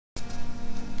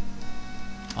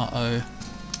Uh-oh.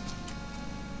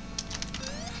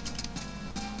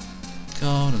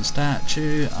 Golden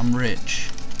statue. I'm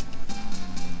rich.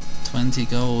 20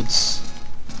 golds.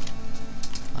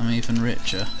 I'm even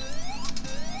richer.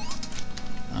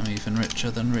 I'm even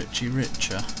richer than Richie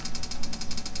Richer.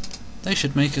 They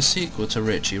should make a sequel to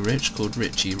Richie Rich called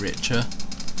Richie Richer.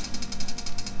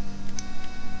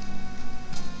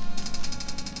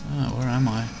 Oh, where am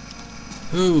I?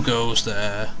 Who goes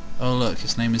there? Oh look,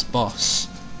 his name is Boss.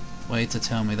 Way to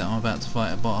tell me that I'm about to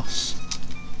fight a boss.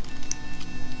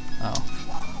 Oh.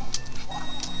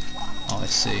 Oh, I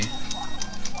see.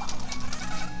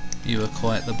 You were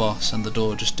quite the boss and the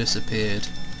door just disappeared,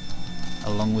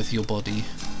 along with your body.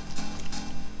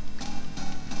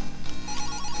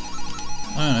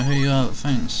 I don't know who you are, but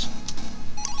thanks.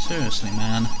 Seriously,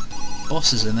 man.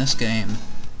 Bosses in this game.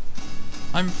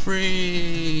 I'm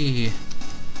free!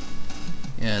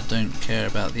 Yeah, don't care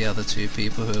about the other two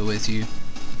people who are with you.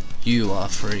 You are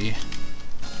free.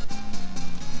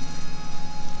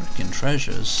 Frickin'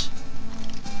 treasures.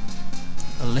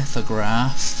 A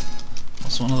lithograph.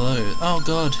 What's one of those? Oh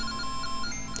god!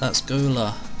 That's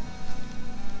Gola.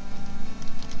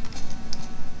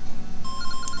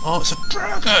 Oh, it's a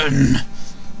dragon!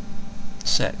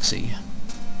 Sexy.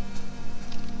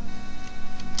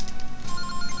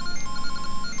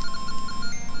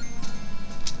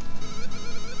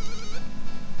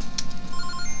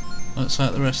 Looks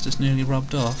like the rest is nearly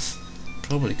rubbed off.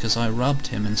 Probably because I rubbed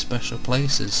him in special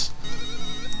places.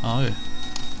 Oh.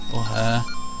 Or her.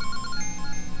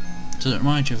 Does it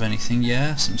remind you of anything?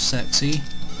 Yeah? Some sexy?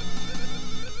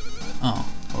 Oh.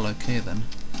 Well, okay then.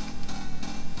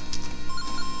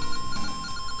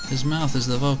 His mouth is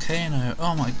the volcano.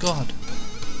 Oh my god.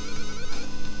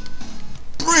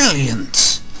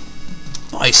 Brilliant!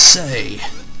 I say.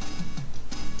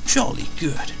 Jolly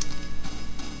good.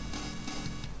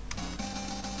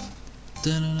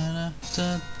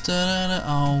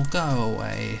 Oh, go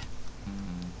away.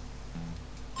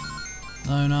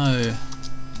 No, no.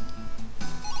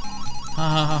 Ha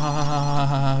ha ha ha ha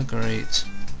ha ha, great.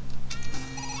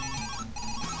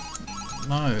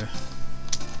 No.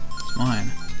 It's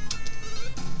mine.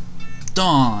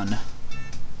 Darn!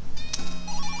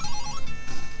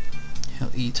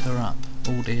 He'll eat her up.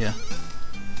 Oh dear.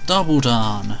 Double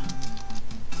darn!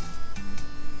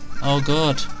 Oh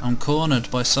god, I'm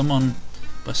cornered by someone,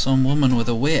 by some woman with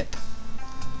a whip.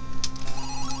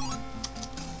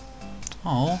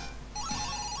 Oh.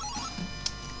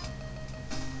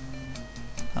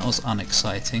 That was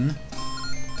unexciting.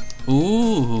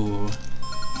 Ooh.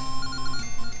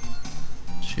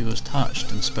 She was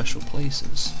touched in special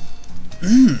places.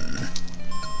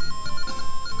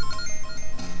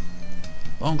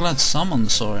 Well, I'm glad someone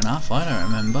saw enough. I don't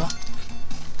remember.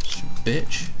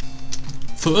 Bitch.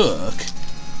 Fuck.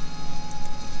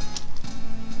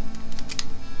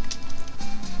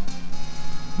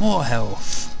 More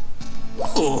health.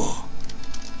 Ooh.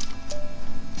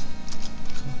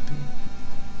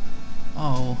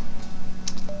 Oh.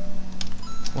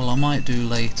 Well, I might do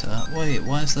later. Wait,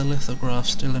 why is the lithograph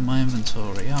still in my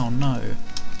inventory? Oh no.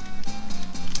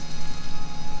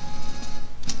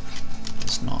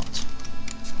 It's not.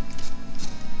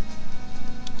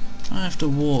 I have to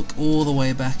walk all the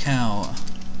way back out.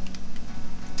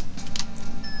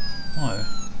 Whoa.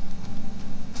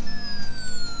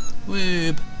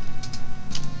 Woob.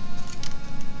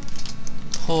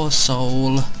 Poor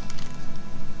soul.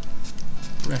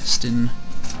 Rest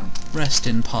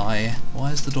in pie.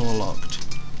 Why is the door locked?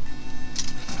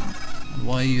 And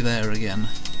why are you there again?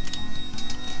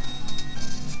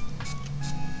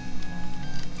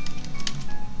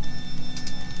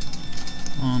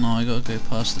 Oh no, I gotta go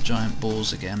past the giant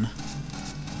balls again.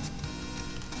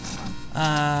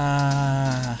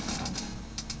 Ah.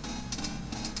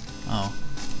 Oh.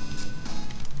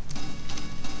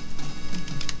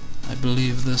 I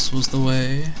believe this was the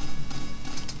way.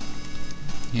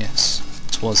 Yes,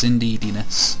 'twas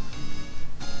indeediness.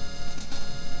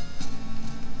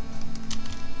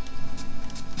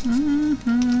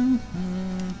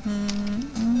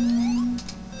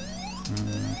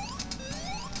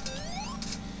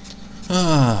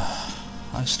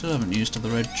 I still haven't used the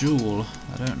red jewel.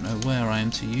 I don't know where I am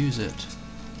to use it.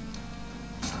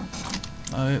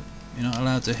 Oh, you're not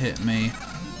allowed to hit me.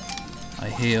 I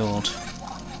healed.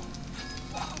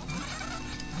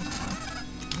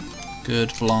 Good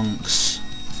blonks.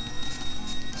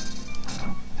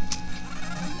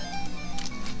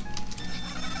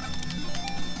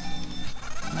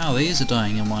 Now these are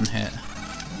dying in one hit.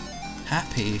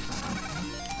 Happy.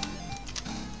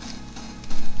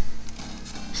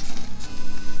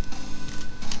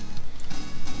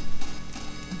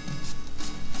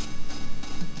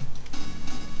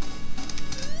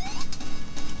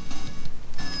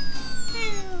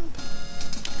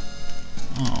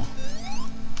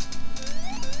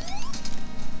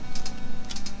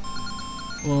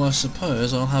 Well, I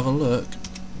suppose I'll have a look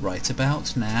right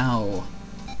about now.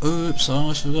 Oops, I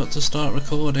almost forgot to start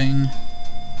recording.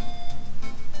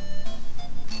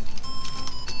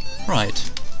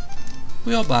 Right,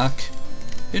 we are back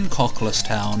in Cockless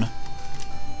Town.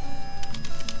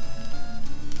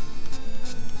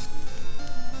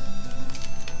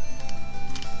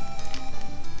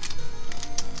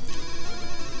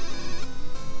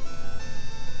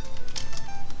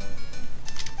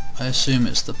 I assume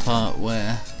it's the part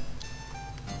where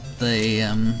they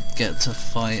get to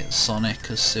fight Sonic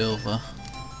as Silver.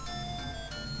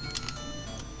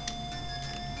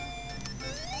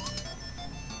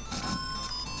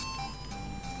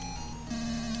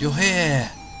 You're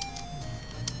here!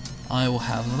 I will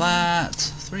have that.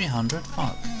 300,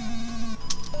 fuck.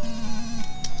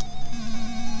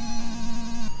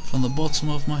 From the bottom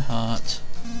of my heart.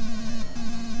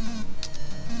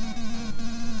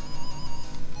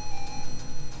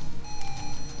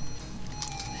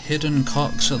 Hidden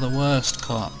cocks are the worst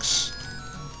cocks.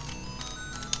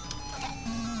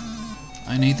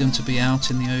 I need them to be out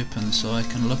in the open so I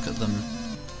can look at them.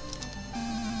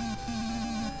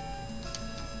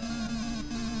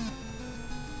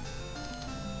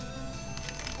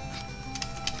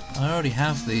 I already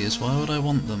have these, why would I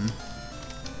want them?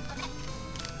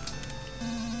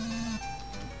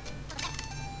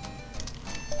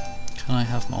 Can I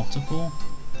have multiple?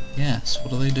 Yes, what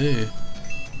do they do?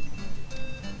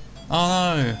 Oh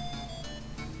no!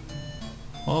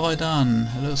 What have I done?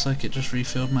 It looks like it just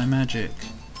refilled my magic.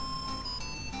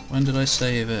 When did I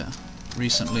save it?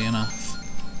 Recently enough.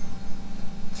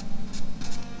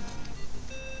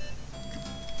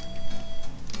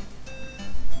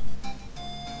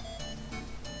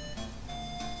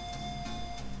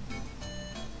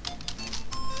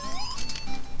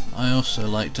 I also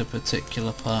liked a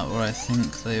particular part where I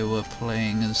think they were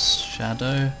playing as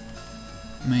Shadow,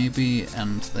 maybe,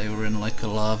 and they were in like a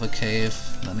lava cave.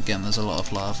 Then again, there's a lot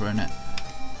of lava in it,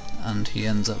 and he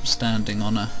ends up standing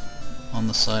on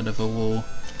the side of a wall,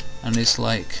 and he's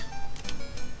like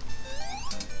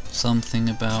something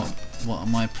about, what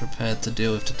am I prepared to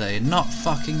deal with today? Not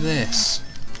fucking this!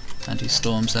 And he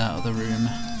storms out of the room.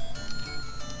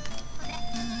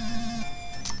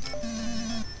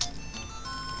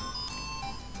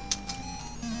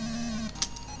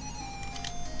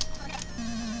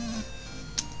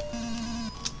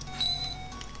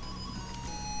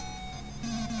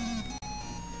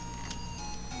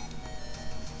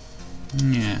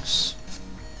 Yes.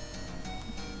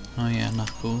 Oh yeah,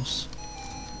 Knuckles.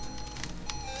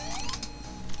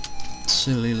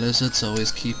 Silly lizards,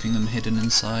 always keeping them hidden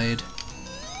inside.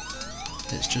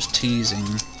 It's just teasing.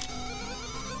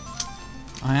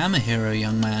 I am a hero,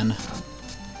 young man.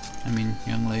 I mean,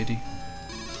 young lady.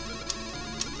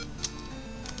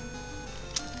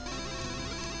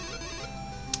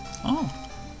 Oh.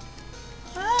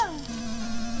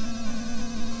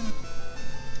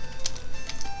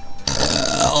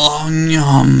 Oh,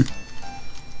 yum.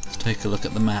 Let's take a look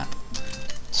at the map.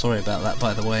 Sorry about that,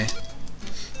 by the way.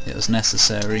 It was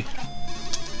necessary.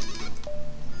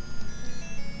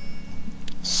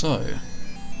 So,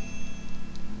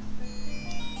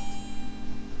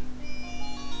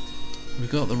 we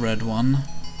got the red one.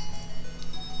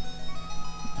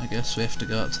 I guess we have to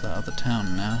go up to that other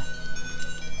town now.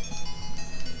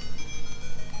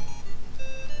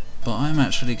 But I'm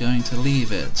actually going to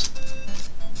leave it.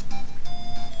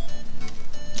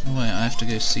 Oh wait, I have to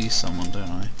go see someone, don't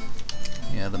I?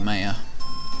 Yeah, the mayor.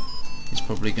 He's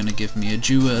probably going to give me a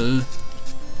jewel.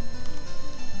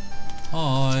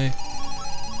 Hi.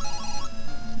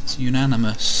 It's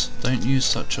unanimous. Don't use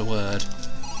such a word.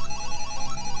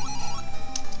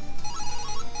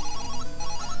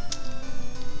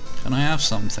 Can I have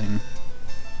something?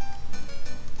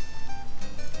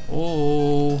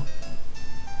 Oh.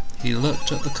 He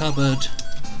looked at the cupboard.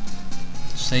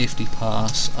 Safety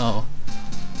pass. Oh.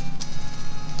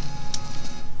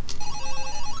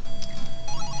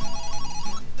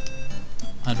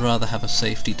 I'd rather have a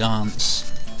safety dance.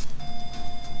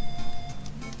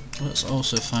 Let's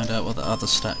also find out what the other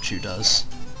statue does.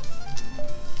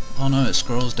 Oh no, it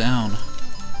scrolls down.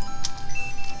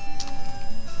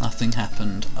 Nothing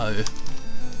happened. Oh.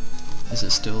 Is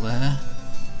it still there?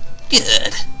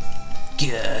 Good.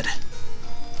 Good.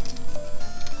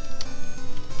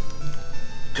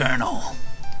 Colonel.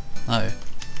 Oh.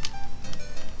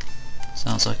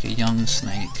 Sounds like a young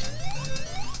snake.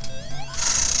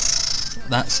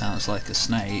 That sounds like a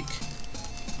snake.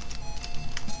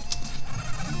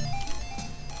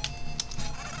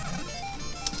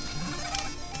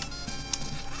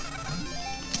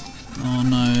 Oh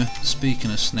no,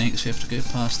 speaking of snakes, we have to go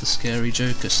past the scary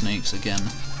Joker snakes again.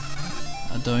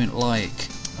 I don't like.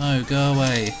 Oh, go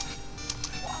away.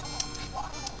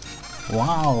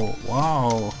 Wow,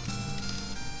 wow.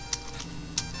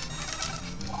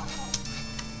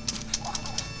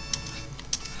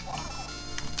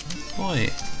 Boy.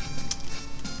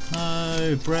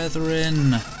 No,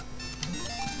 brethren.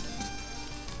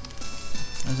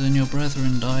 As in your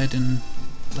brethren died in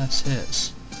less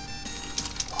hits.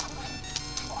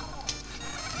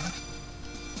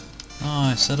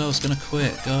 Oh, I said I was gonna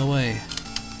quit. Go away.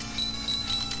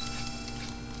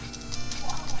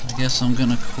 I guess I'm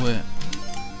gonna quit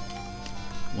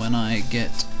when I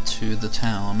get to the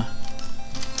town.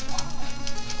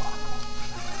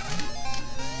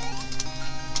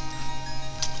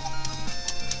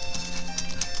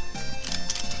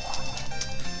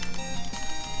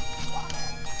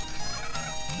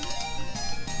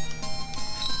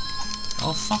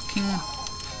 Oh fucking...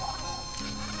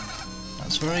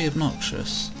 That's very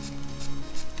obnoxious.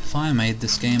 If I made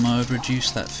this game, I would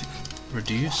reduce that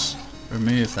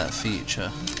remove that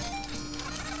feature.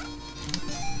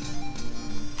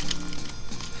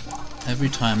 Every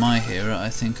time I hear it, I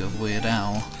think of Weird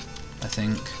Al. I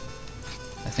think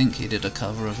he did a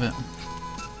cover of it.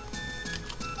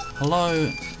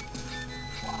 Hello?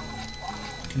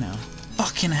 Fucking hell.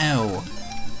 Fucking hell!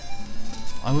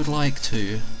 I would like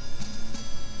to.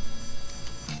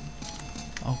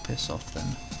 I'll piss off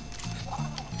then.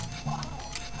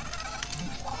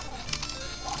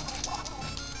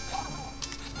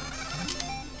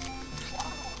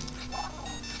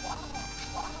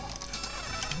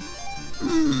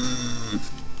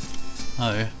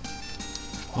 Oh.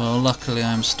 Well, luckily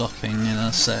I'm stopping in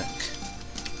a sec.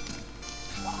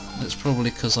 It's probably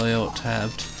because I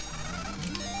alt-tabbed.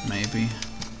 Maybe.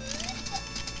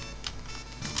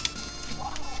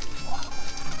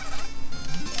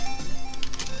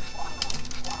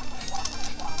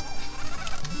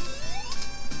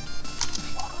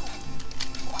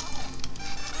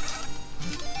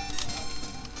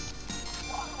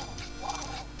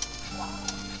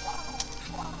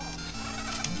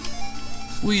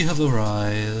 We have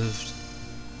arrived.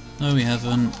 No, we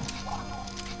haven't.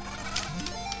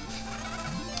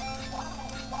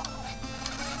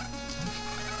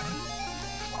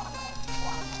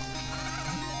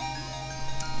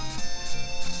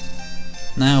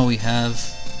 Now we have.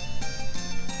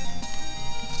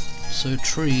 So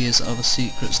Tree is other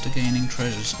secrets to gaining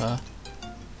treasures, huh?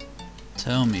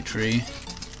 Tell me, Tree.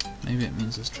 Maybe it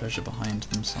means there's treasure behind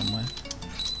them somewhere.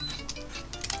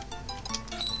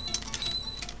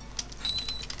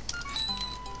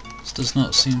 This does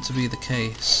not seem to be the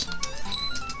case.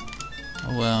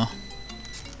 Oh well.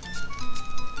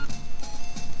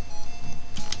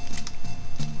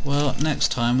 Well,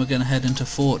 next time we're going to head into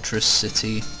Fortress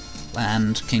City,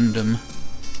 Land, Kingdom.